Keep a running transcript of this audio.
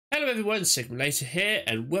Hello everyone, Segment Later here,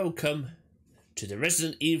 and welcome to the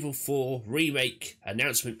Resident Evil 4 Remake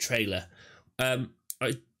announcement trailer. I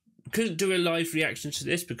couldn't do a live reaction to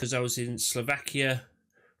this because I was in Slovakia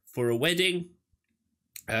for a wedding.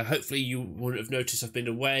 Hopefully you wouldn't have noticed I've been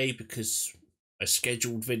away because I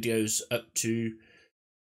scheduled videos up to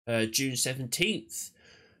June 17th.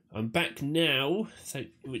 I'm back now,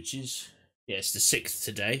 which is, yeah, it's the 6th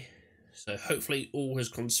today. So hopefully all has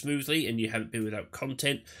gone smoothly and you haven't been without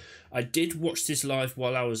content. I did watch this live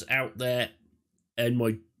while I was out there and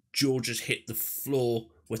my jaw just hit the floor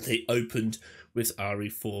when they opened with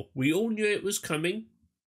RE4. We all knew it was coming.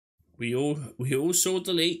 We all saw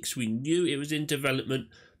the leaks. We knew it was in development,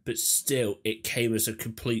 but still it came as a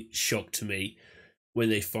complete shock to me when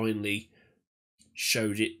they finally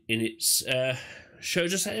showed it in its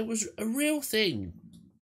showed us that it was a real thing.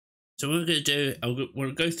 So what we're going to do, I'm going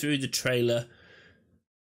to go through the trailer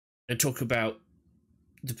and talk about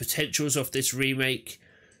the potentials of this remake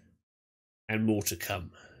and more to come.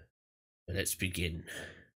 So let's begin.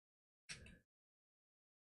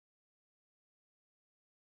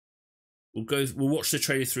 We'll watch the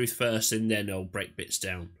trailer through first and then I'll break bits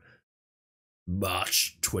down.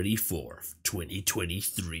 March 24th,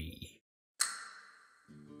 2023.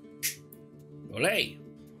 Olé!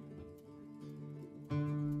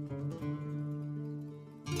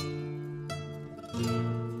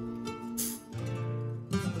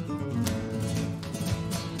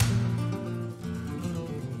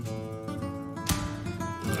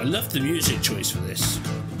 I love the music choice for this.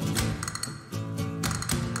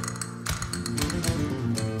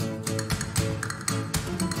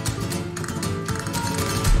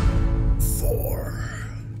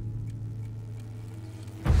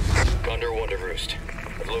 Condor 1 to Roost.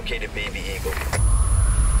 I've located Baby Eagle.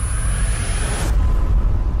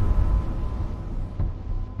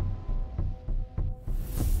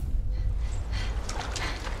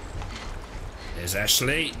 There's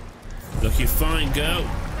Ashley. Looking fine, girl.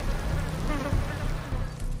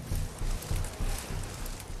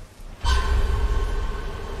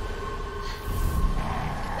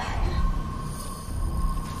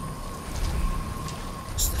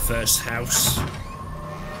 It's the first house.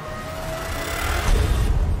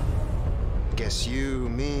 Guess you,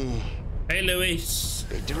 me. Hey, Louis.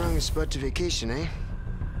 Picked the wrong spot to vacation, eh?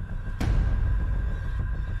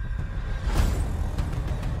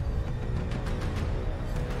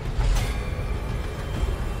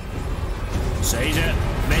 Zeta,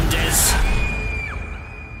 Mendez.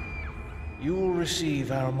 You will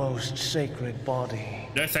receive our most sacred body.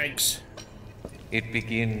 No thanks. It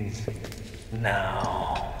begins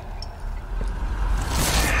now.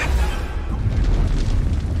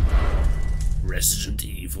 Resident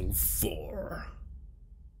Evil 4.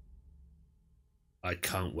 I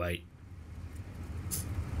can't wait.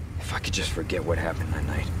 If I could just forget what happened that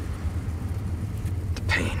night. The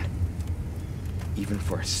pain. Even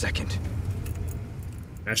for a second.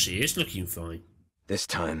 Actually, is looking fine. This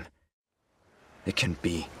time, it can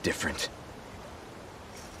be different.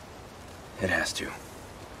 It has to.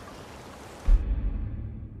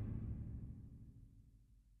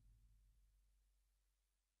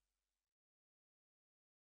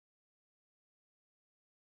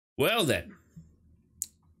 Well then.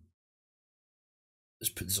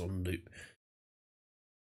 Let's put this on loop.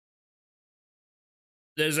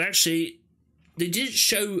 There's actually... They didn't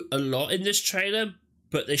show a lot in this trailer,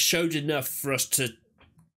 but they showed enough for us to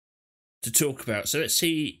talk about. So let's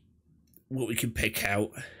see what we can pick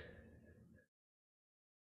out.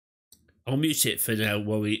 I'll mute it for now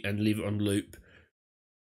and leave it on loop.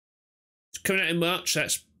 It's coming out in March.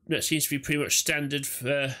 That seems to be pretty much standard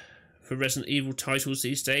for Resident Evil titles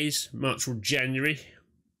these days. March or January.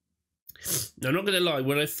 Now, I'm not going to lie.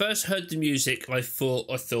 When I first heard the music, I thought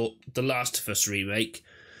The Last of Us remake.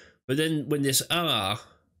 But then when this R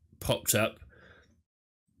popped up,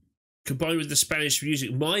 combined with the Spanish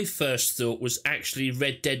music, my first thought was actually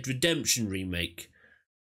Red Dead Redemption remake.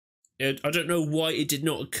 And I don't know why it did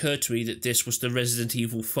not occur to me that this was the Resident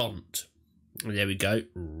Evil font. And there we go,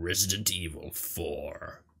 Resident Evil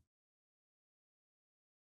 4.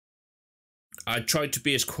 I tried to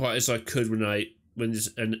be as quiet as I could when this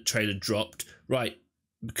trailer dropped. Right,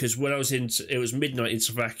 because when I was it was midnight in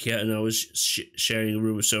Slovakia and I was sharing a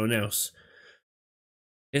room with someone else.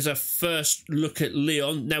 Here's our first look at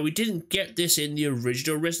Leon. Now, we didn't get this in the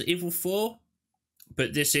original Resident Evil 4,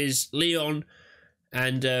 but this is Leon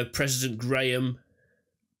and President Graham.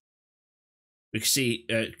 We can see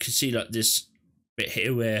like this bit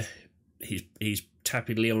here where he's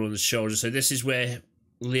tapping Leon on the shoulder. So this is where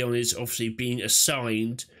Leon is obviously being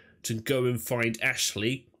assigned to go and find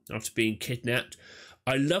Ashley after being kidnapped.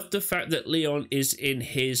 I love the fact that Leon is in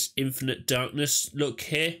his Infinite Darkness look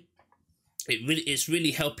here. It's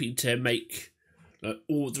really helping to make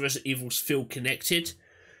all the Resident Evils feel connected.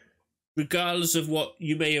 Regardless of what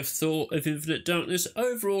you may have thought of Infinite Darkness,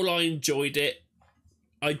 overall I enjoyed it.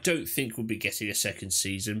 I don't think we'll be getting a second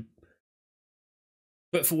season.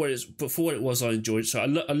 But for what it was, I enjoyed it. So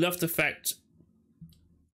I love the fact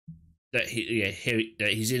that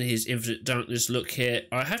he's in his Infinite Darkness look here.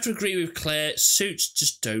 I have to agree with Claire. Suits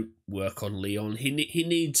just don't work on Leon. He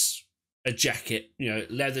needs a jacket,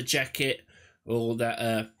 leather jacket, or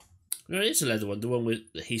that. No, it's a leather one. The one with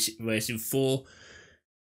he wears in 4.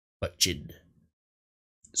 But Jin.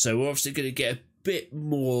 So we're obviously going to get a bit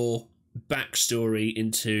more backstory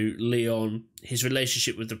into Leon, his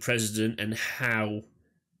relationship with the president, and how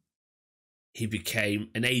he became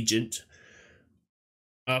an agent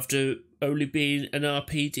after only being an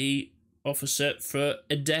RPD officer for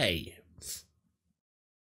a day.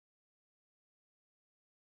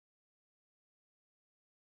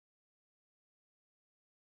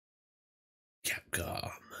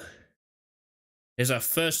 Capcom. Here's our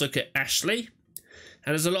first look at Ashley.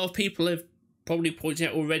 And as a lot of people have probably pointed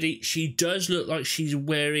out already, she does look like she's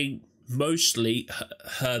wearing mostly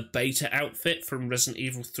her beta outfit from Resident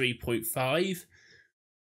Evil 3.5.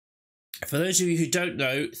 For those of you who don't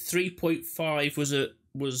know, 3.5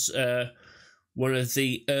 was one of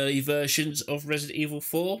the early versions of Resident Evil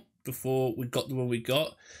 4 before we got the one we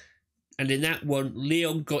got. And in that one,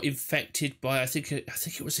 Leon got infected by I think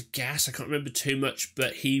it was a gas. I can't remember too much,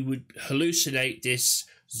 but he would hallucinate this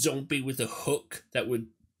zombie with a hook that would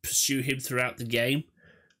pursue him throughout the game.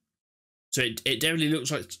 So it definitely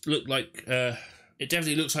looks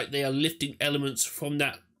like they are lifting elements from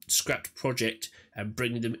that scrapped project and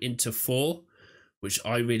bringing them into 4, which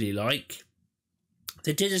I really like.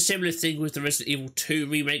 They did a similar thing with the Resident Evil 2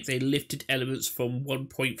 remake. They lifted elements from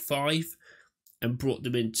 1.5 and brought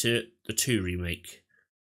them into the 2 remake.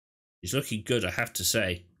 He's looking good, I have to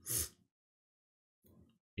say.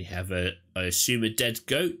 We have I assume a dead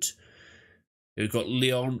goat. We've got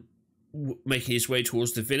Leon making his way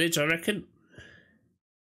towards the village, I reckon.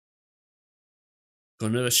 Got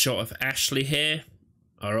another shot of Ashley here.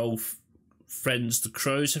 Our old friends, the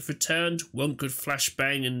Crows, have returned. One good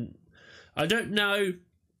flashbang, and I don't know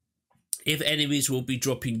if enemies will be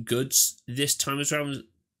dropping goods this time as well.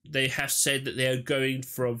 They have said that they are going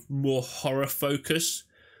for a more horror focus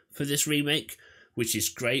for this remake, which is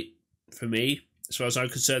great for me. As far as I'm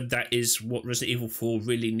concerned, that is what Resident Evil 4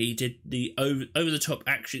 really needed. The over-the-top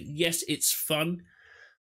action, yes, it's fun,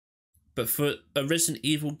 but for a Resident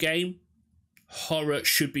Evil game, horror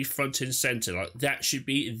should be front and centre. Like, that should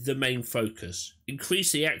be the main focus.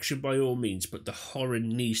 Increase the action by all means, but the horror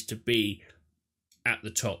needs to be at the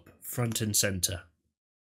top, front and centre.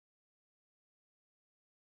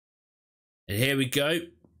 And here we go. You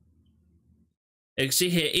can see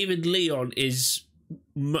here, even Leon is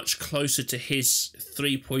much closer to his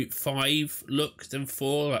 3.5 look than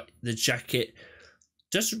 4. Like, the jacket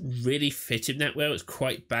doesn't really fit him that well. It's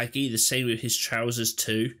quite baggy. The same with his trousers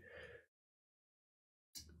too.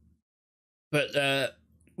 But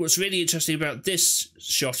what's really interesting about this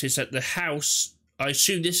shot is that the house, I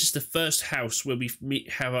assume this is the first house where we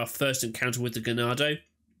have our first encounter with the Ganado.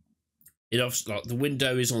 It obviously, like, the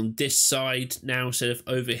window is on this side now instead of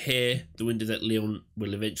over here, the window that Leon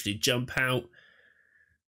will eventually jump out.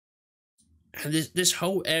 And this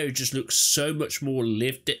whole area just looks so much more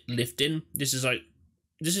lived in. This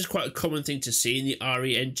is quite a common thing to see in the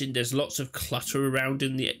RE engine. There's lots of clutter around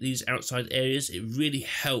in these outside areas. It really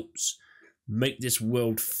helps make this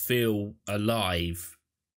world feel alive,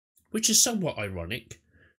 which is somewhat ironic.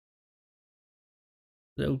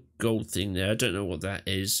 Little gold thing there, I don't know what that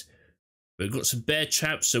is. We've got some bear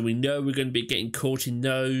traps, so we know we're going to be getting caught in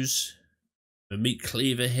those. A meat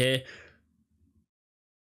cleaver here.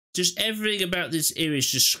 Just everything about this area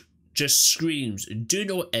is just screams, do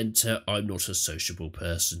not enter, I'm not a sociable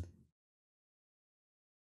person.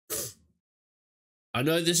 I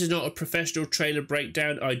know this is not a professional trailer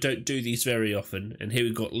breakdown, I don't do these very often. And here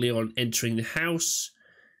we've got Leon entering the house.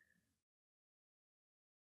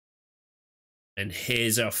 And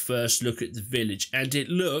here's our first look at the village, and it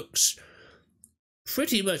looks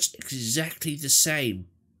pretty much exactly the same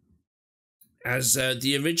as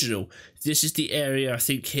the original. This is the area, I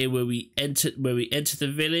think, here where we enter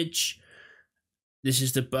the village. This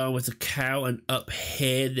is the barn with the cow, and up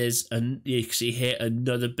here there's you can see here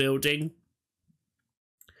another building.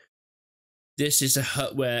 This is a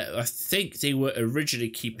hut where I think they were originally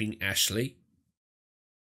keeping Ashley,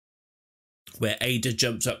 where Ada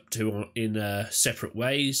jumps up to in separate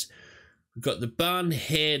ways. We've got the barn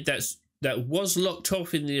here. That's that was locked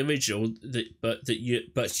off in the original, but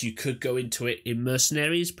you could go into it in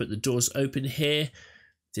Mercenaries, but the door's open here.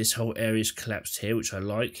 This whole area's collapsed here, which I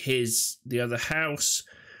like. Here's the other house.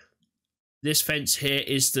 This fence here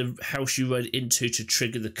is the house you run into to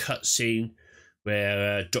trigger the cutscene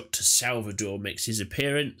where Dr. Salvador makes his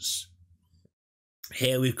appearance.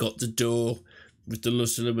 Here we've got the door with the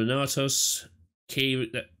Los Illuminatos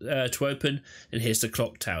key to open, and here's the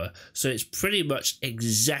clock tower. So it's pretty much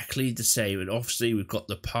exactly the same, and obviously we've got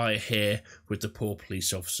the pyre here with the poor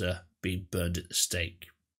police officer being burned at the stake.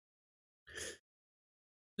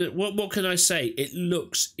 What can I say? It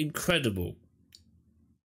looks incredible.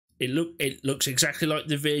 It looks exactly like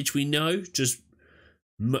the village we know, just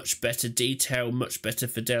much better detail, much better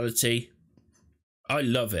fidelity. I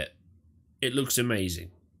love it. It looks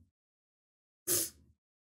amazing.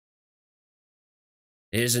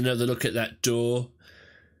 Here's another look at that door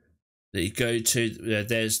that you go to.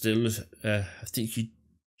 There's the I think you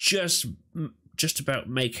just about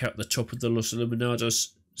make out the top of the Los Illuminados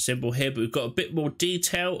symbol here, but we've got a bit more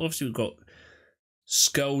detail. Obviously we've got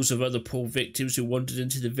skulls of other poor victims who wandered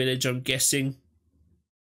into the village, I'm guessing.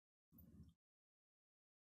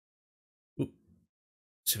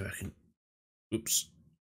 So I can, oops.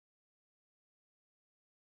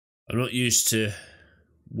 I'm not used to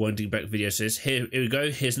winding back videos. So here we go.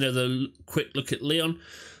 Here's another quick look at Leon.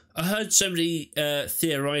 I heard somebody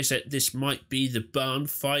theorize that this might be the barn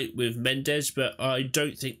fight with Mendez, but I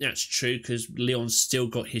don't think that's true because Leon's still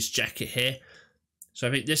got his jacket here. So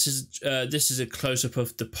I think this is a close-up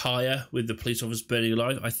of the pyre with the police officer burning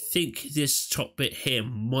alive. I think this top bit here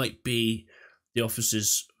might be the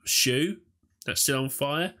officer's shoe that's still on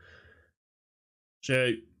fire.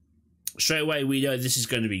 So straight away we know this is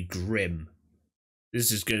going to be grim.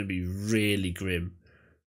 This is going to be really grim.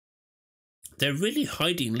 They're really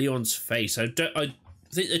hiding Leon's face. I think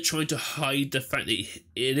they're trying to hide the fact that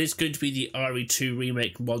it is going to be the RE2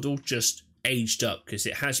 remake model, just aged up, because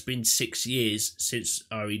it has been 6 years since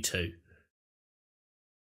RE2.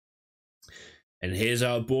 And here's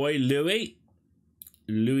our boy Louis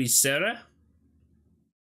Serra.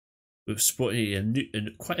 We're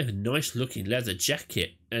sporting quite a nice looking leather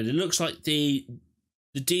jacket, and it looks like the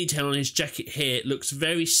detail on his jacket here looks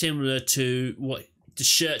very similar to what the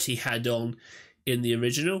shirt he had on in the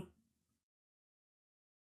original.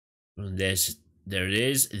 And there it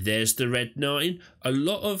is. There's the Red 9. A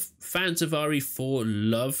lot of fans of RE4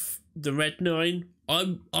 love the Red 9.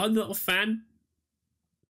 I'm not a fan.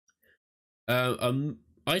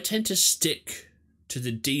 I tend to stick to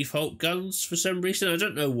the default guns for some reason. I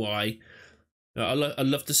don't know why. I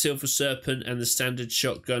love the Silver Serpent and the standard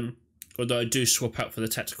shotgun, although I do swap out for the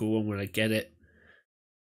tactical one when I get it.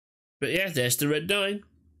 But yeah, there's the Red 9.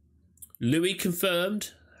 Louis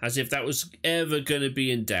confirmed, as if that was ever going to be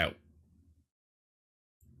in doubt.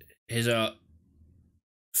 Here's our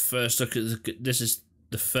first look at this is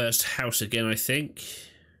the first house again, I think.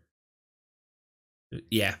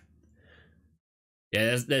 Yeah.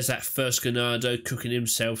 Yeah, there's that first Ganado cooking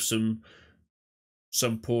himself some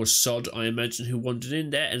poor sod, I imagine, who wandered in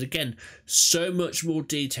there. And again, so much more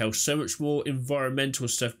detail, so much more environmental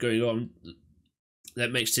stuff going on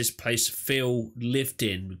that makes this place feel lived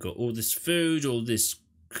in. We've got all this food, all this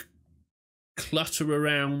clutter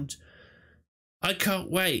around. I can't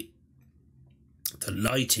wait. The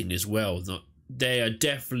lighting as well. They are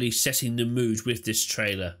definitely setting the mood with this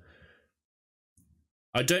trailer.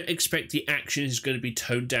 I don't expect the action is going to be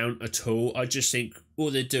toned down at all. I just think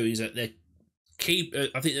all they're doing is that I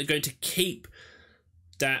think they're going to keep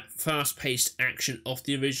that fast-paced action off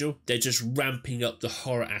the original. They're just ramping up the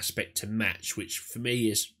horror aspect to match, which for me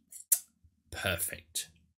is perfect.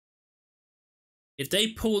 If they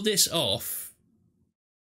pull this off,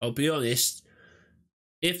 I'll be honest,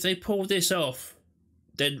 if they pull this off,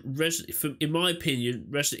 then in my opinion,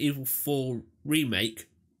 Resident Evil 4 Remake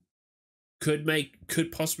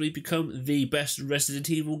could possibly become the best Resident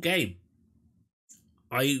Evil game.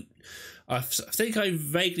 I think I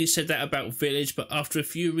vaguely said that about Village, but after a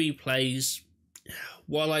few replays,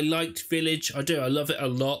 while I liked Village, I love it a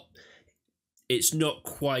lot, it's not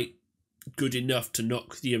quite good enough to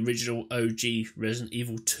knock the original OG Resident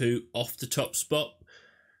Evil 2 off the top spot.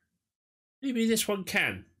 Maybe this one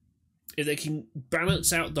can. If they can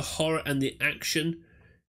balance out the horror and the action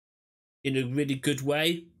in a really good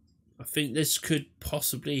way, I think this could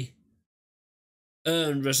possibly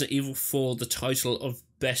earn Resident Evil 4 the title of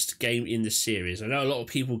best game in the series. I know a lot of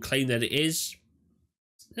people claim that it is.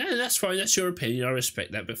 Yeah, that's fine, that's your opinion, I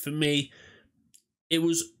respect that. But for me, it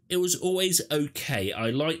was always okay. I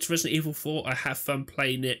liked Resident Evil 4, I have fun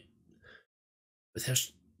playing it.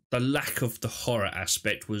 But the lack of the horror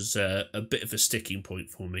aspect was a bit of a sticking point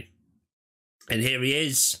for me. And here he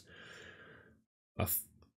is, the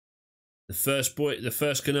first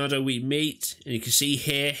Ganado we meet, and you can see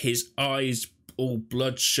here his eyes all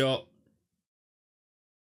bloodshot.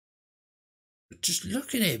 But just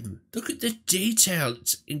look at him. Look at the detail.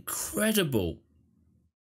 It's incredible.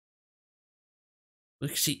 We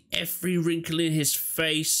can see every wrinkle in his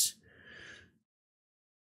face.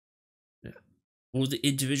 All the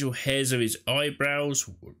individual hairs of his eyebrows.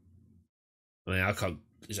 I mean, I can't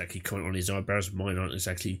exactly comment on his eyebrows. Mine aren't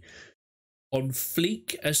exactly on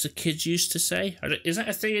fleek, as the kids used to say. Is that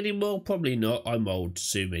a thing anymore? Probably not. I'm old.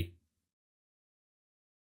 Sue me.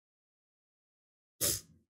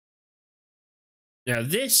 Now,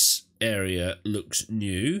 this area looks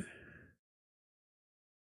new.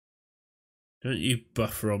 Don't you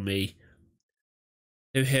buffer on me.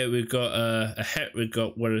 Over here we've got we've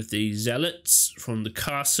got one of the zealots from the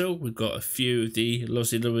castle. We've got a few of the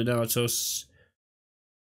Los Illuminatos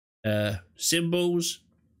symbols.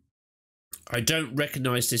 I don't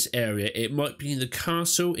recognise this area. It might be in the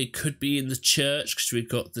castle. It could be in the church, because we've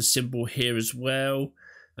got the symbol here as well,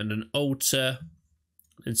 and an altar,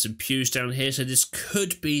 and some pews down here. So this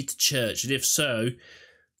could be the church, and if so,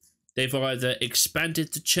 they've either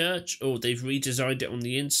expanded the church or they've redesigned it on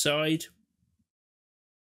the inside.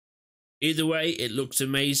 Either way, it looks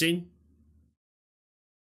amazing.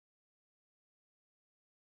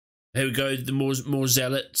 Here we go, the more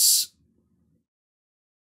zealots.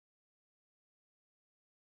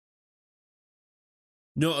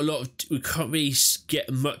 Not a lot of, we can't really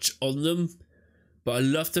get much on them, but I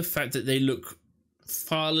love the fact that they look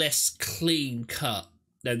far less clean cut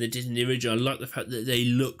than they did in the original. I like the fact that they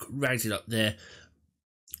look ragged up. Their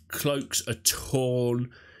cloaks are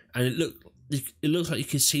torn, and it looks like you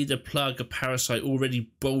can see the plug of parasite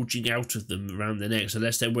already bulging out of them around their necks,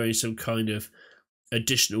 unless they're wearing some kind of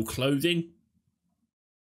additional clothing.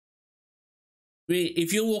 I mean,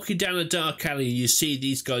 if you're walking down a dark alley and you see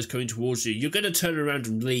these guys coming towards you, you're going to turn around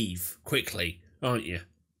and leave quickly, aren't you?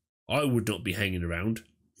 I would not be hanging around.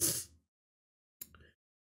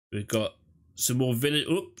 We've got some more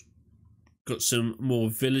got some more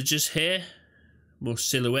villagers here, more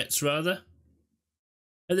silhouettes rather.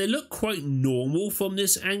 And they look quite normal from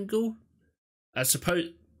this angle. I suppose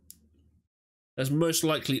that's most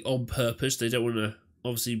likely on purpose. They don't want to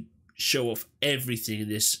obviously show off everything in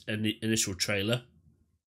this initial trailer.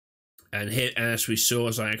 And here, as we saw,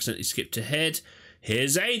 as I accidentally skipped ahead,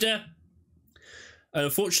 here's Ada.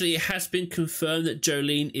 Unfortunately, it has been confirmed that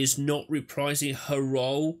Jolene is not reprising her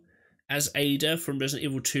role as Ada from Resident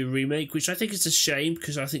Evil 2 Remake, which I think is a shame,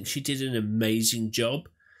 because I think she did an amazing job.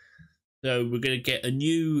 So we're going to get a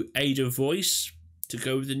new Ada voice to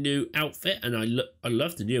go with the new outfit, and I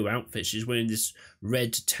love the new outfit. She's wearing this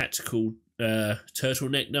red tactical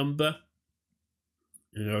turtleneck number,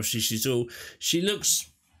 and obviously she looks,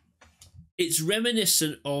 it's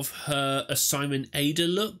reminiscent of her Assignment Ada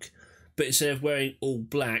look, but instead of wearing all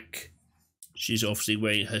black, she's obviously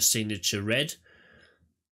wearing her signature red.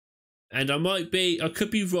 And I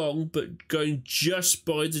could be wrong, but going just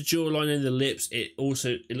by the jawline and the lips, it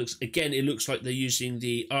looks like they're using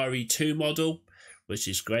the RE2 model, which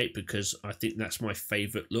is great, because I think that's my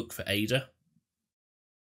favourite look for Ada.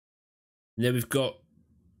 And then we've got,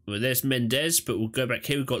 well, there's Mendez, but we'll go back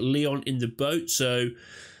here. We've got Leon in the boat. So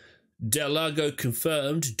Del Lago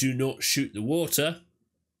confirmed, do not shoot the water.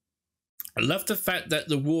 I love the fact that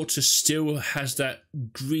the water still has that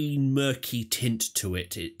green murky tint to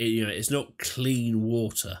it. It's not clean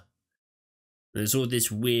water. There's all this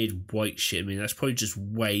weird white shit. I mean, that's probably just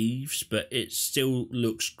waves, but it still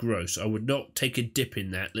looks gross. I would not take a dip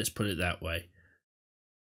in that, let's put it that way.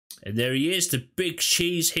 And there he is, the big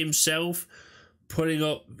cheese himself,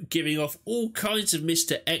 giving off all kinds of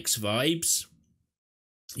Mr. X vibes.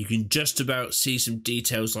 You can just about see some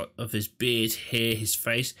details of his beard here, his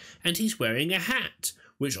face, and he's wearing a hat,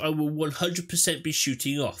 which I will 100% be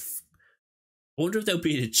shooting off. I wonder if there'll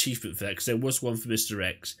be an achievement for that, because there was one for Mr.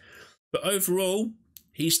 X. But overall,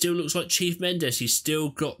 he still looks like Chief Mendes. He's still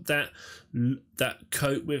got that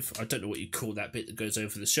coat with, I don't know what you call that bit that goes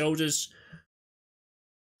over the shoulders,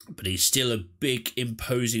 but he's still a big,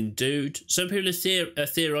 imposing dude. Some people are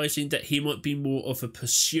theorising that he might be more of a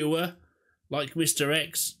pursuer, like Mr.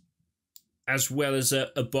 X, as well as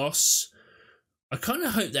a boss. I kind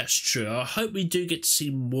of hope that's true. I hope we do get to see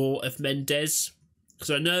more of Mendez,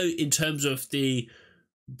 because I know in terms of the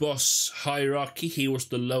boss hierarchy, he was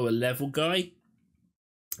the lower level guy,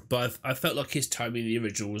 but I felt like his time in the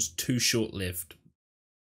original was too short-lived.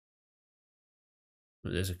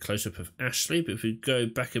 There's a close-up of Ashley, but if we go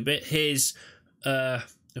back a bit, here's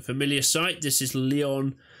a familiar sight. This is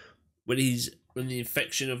Leon when the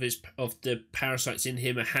infection of the parasites in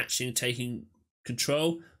him are hatching and taking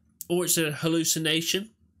control, or it's a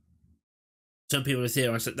hallucination. Some people have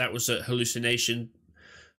theorized that was a hallucination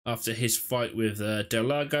after his fight with Del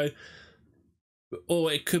Lago.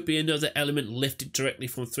 Or it could be another element lifted directly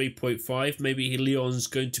from 3.5. Maybe Leon's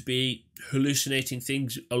going to be hallucinating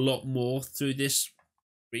things a lot more through this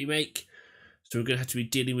remake. So we're going to have to be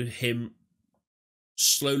dealing with him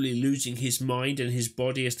slowly losing his mind and his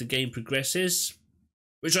body as the game progresses.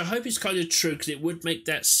 Which I hope is kind of true, because it would make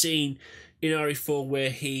that scene in RE4 where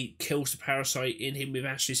he kills the parasite in him with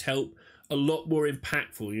Ashley's help a lot more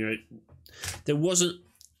impactful. You know, there wasn't...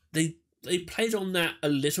 They played on that a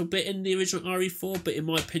little bit in the original RE4, but in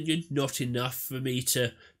my opinion, not enough for me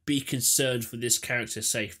to be concerned for this character's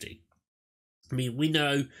safety. I mean, we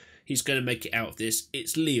know he's going to make it out of this.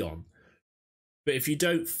 It's Leon. But if you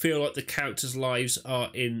don't feel like the characters' lives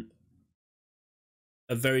are in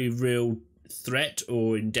a very real threat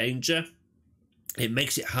or in danger, it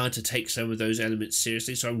makes it hard to take some of those elements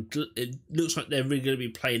seriously. So it looks like they're really going to be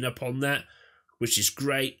playing up on that, which is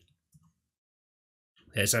great.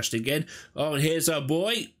 There's Ashley again. Oh, and here's our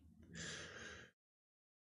boy.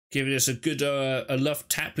 Giving us a good a love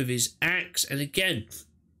tap with his axe. And again,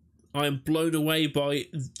 I am blown away by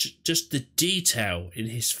just the detail in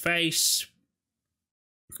his face.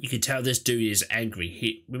 You can tell this dude is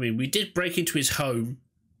angry. I mean, we did break into his home.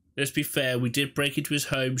 Let's be fair. We did break into his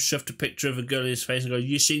home, shoved a picture of a girl in his face and go,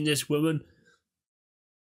 "You seen this woman?"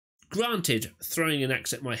 Granted, throwing an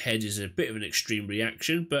axe at my head is a bit of an extreme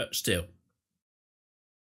reaction, but still.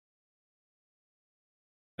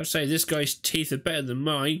 I'd say this guy's teeth are better than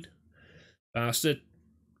mine. Bastard.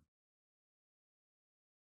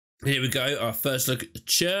 Here we go. Our first look at the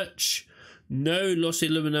church. No Los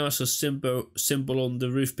Illuminados symbol on the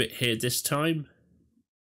roof bit here this time.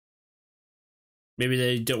 Maybe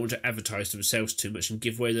they don't want to advertise themselves too much and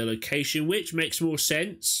give away their location, which makes more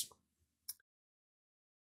sense.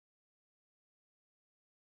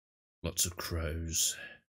 Lots of crows.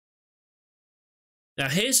 Now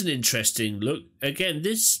here's an interesting look. Again,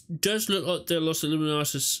 this does look like the Los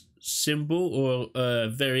Illuminados symbol or a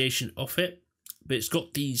variation of it, but it's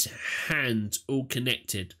got these hands all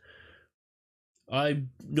connected.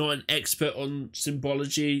 I'm not an expert on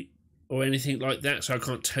symbology or anything like that, so I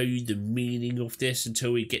can't tell you the meaning of this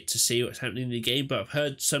until we get to see what's happening in the game, but I've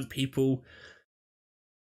heard some people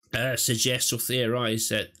suggest or theorize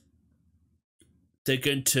that they're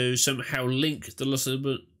going to somehow link the Los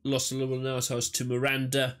Illuminados to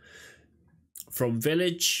Miranda from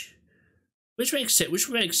Village, which makes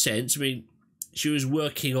sense. I mean, she was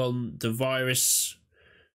working on the virus.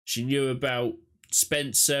 She knew about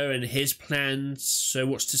Spencer and his plans, so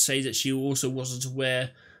what's to say that she also wasn't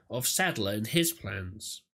aware of Sadler and his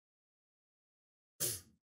plans?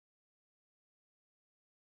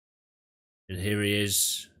 And here he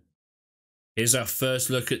is. Here's our first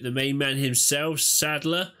look at the main man himself,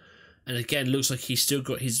 Sadler. And again, looks like he's still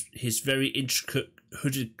got his very intricate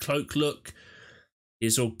hooded cloak look.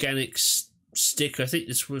 His organic stick. I think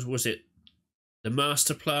this was it the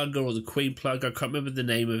Master Plug or the Queen Plug? I can't remember the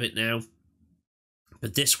name of it now.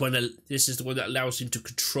 But this is the one that allows him to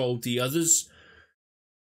control the others.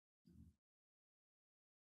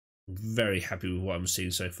 I'm very happy with what I'm seeing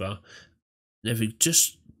so far. And if we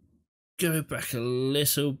just go back a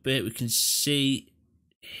little bit, we can see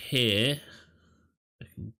here. I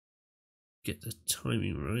can get the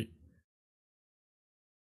timing right.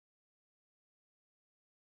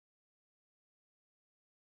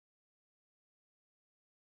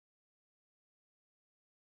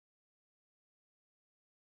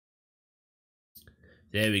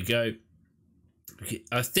 There we go. Okay,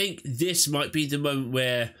 I think this might be the moment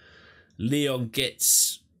where Leon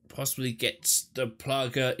possibly gets the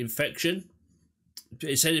Plaga infection.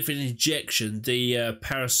 Instead of an injection, the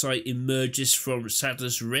parasite emerges from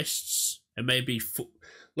Sadler's wrists, and maybe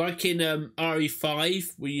like in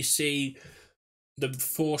RE5, where you see them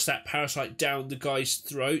force that parasite down the guy's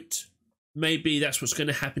throat. Maybe that's what's going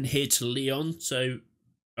to happen here to Leon. So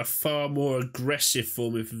a far more aggressive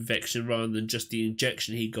form of infection rather than just the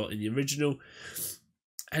injection he got in the original.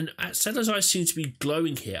 And Sadler's eyes seem to be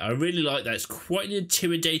glowing here. I really like that. It's quite an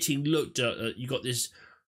intimidating look. You got this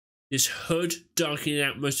hood darkening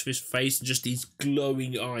out most of his face and just these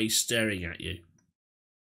glowing eyes staring at you.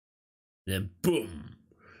 And then boom,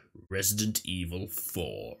 Resident Evil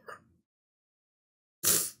 4.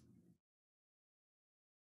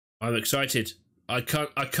 I'm excited. I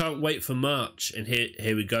can't wait for March. And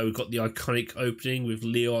here we go. We've got the iconic opening with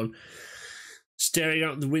Leon staring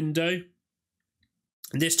out the window.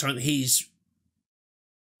 And this time he's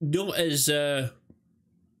not as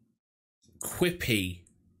quippy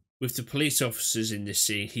with the police officers in this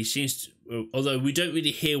scene. He seems to, although we don't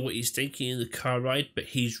really hear what he's thinking in the car ride, but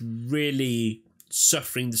he's really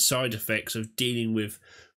suffering the side effects of dealing with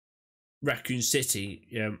Raccoon City.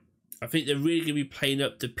 I think they're really going to be playing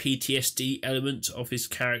up the PTSD element of his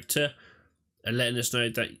character and letting us know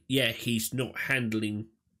that, yeah, he's not handling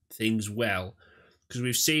things well. Because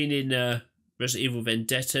we've seen in Resident Evil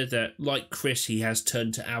Vendetta that, like Chris, he has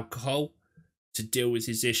turned to alcohol to deal with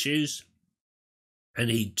his issues. And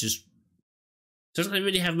he just doesn't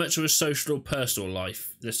really have much of a social or personal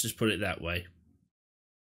life. Let's just put it that way.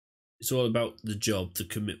 It's all about the job, the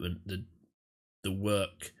commitment, the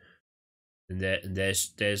work. And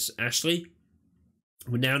there's Ashley.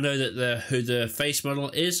 We now know that who the face model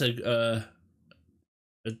is, a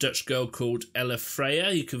Dutch girl called Ella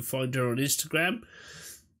Freya. You can find her on Instagram.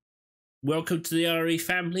 Welcome to the RE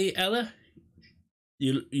family, Ella.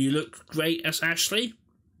 You look great as Ashley.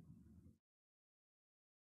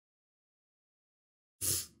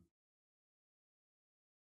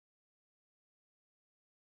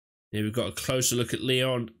 Here we've got a closer look at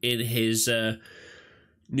Leon in his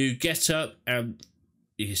new get-up.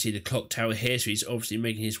 You can see the clock tower here, so he's obviously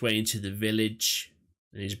making his way into the village.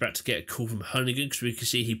 And he's about to get a call from Hunnigan, because we can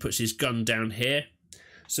see he puts his gun down here.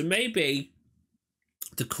 So maybe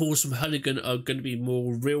the calls from Hunnigan are going to be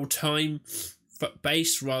more real-time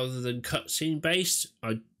based rather than cutscene based.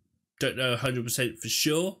 I don't know 100% for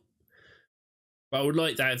sure, but I would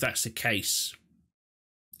like that if that's the case.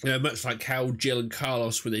 Much like how Jill and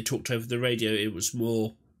Carlos, when they talked over the radio, it was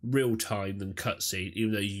more real-time than cutscene,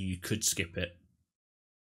 even though you could skip it.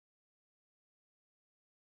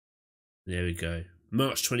 There we go.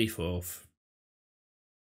 March 24th.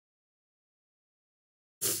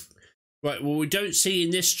 Right, well, we don't see in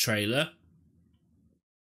this trailer,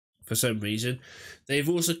 for some reason, they've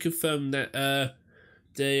also confirmed that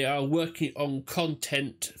they are working on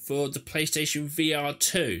content for the PlayStation VR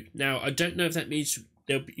 2. Now, I don't know if that means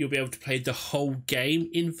you'll be able to play the whole game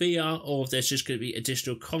in VR, or if there's just going to be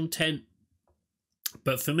additional content.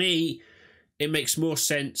 But for me, it makes more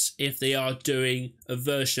sense if they are doing a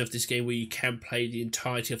version of this game where you can play the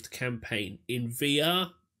entirety of the campaign in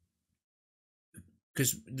VR.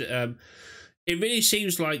 Because it really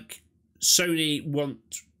seems like Sony want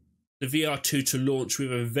the VR2 to launch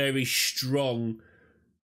with a very strong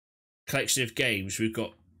collection of games.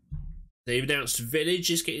 They've announced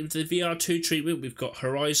Village is getting the VR2 treatment. We've got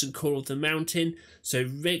Horizon Call of the Mountain. So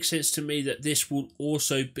it makes sense to me that this will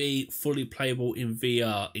also be fully playable in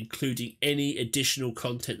VR, including any additional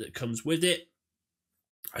content that comes with it.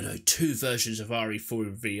 I know 2 versions of RE4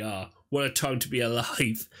 in VR. What a time to be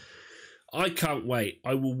alive. I can't wait.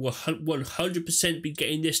 I will 100% be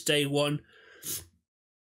getting this day one.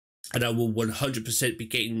 And I will 100% be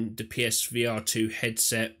getting the PSVR 2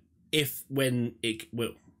 headset when it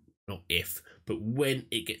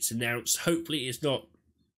gets announced. Hopefully it's not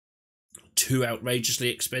too outrageously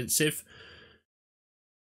expensive,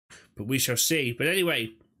 but we shall see. But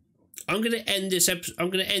anyway, I'm going to end this episode. I'm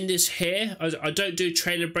going to end this here. I don't do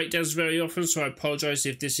trailer breakdowns very often, so I apologize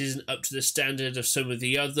if this isn't up to the standard of some of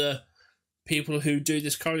the other people who do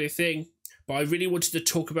this kind of thing. But I really wanted to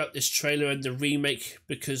talk about this trailer and the remake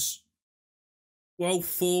because, well,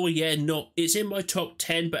 4, yeah, it's in my top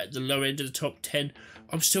 10, but at the lower end of the top 10.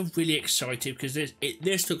 I'm still really excited because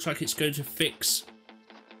this looks like it's going to fix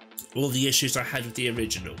all the issues I had with the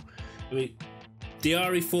original. I mean, the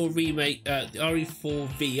RE4 remake, the RE4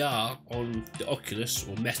 VR on the Oculus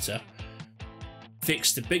or Meta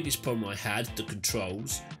fixed the biggest problem I had, the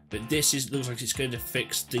controls, but this looks like it's going to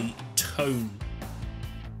fix the tone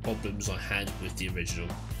problems I had with the original.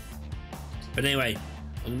 But anyway,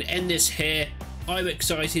 I'm going to end this here. I'm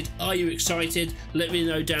excited. Are you excited? Let me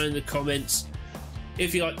know down in the comments.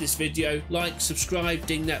 If you like this video, like, subscribe,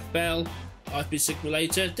 ding that bell. I've been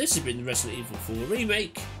Sigmulator. This has been the Resident Evil 4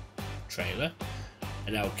 Remake trailer,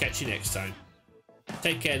 and I'll catch you next time.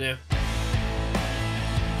 Take care now.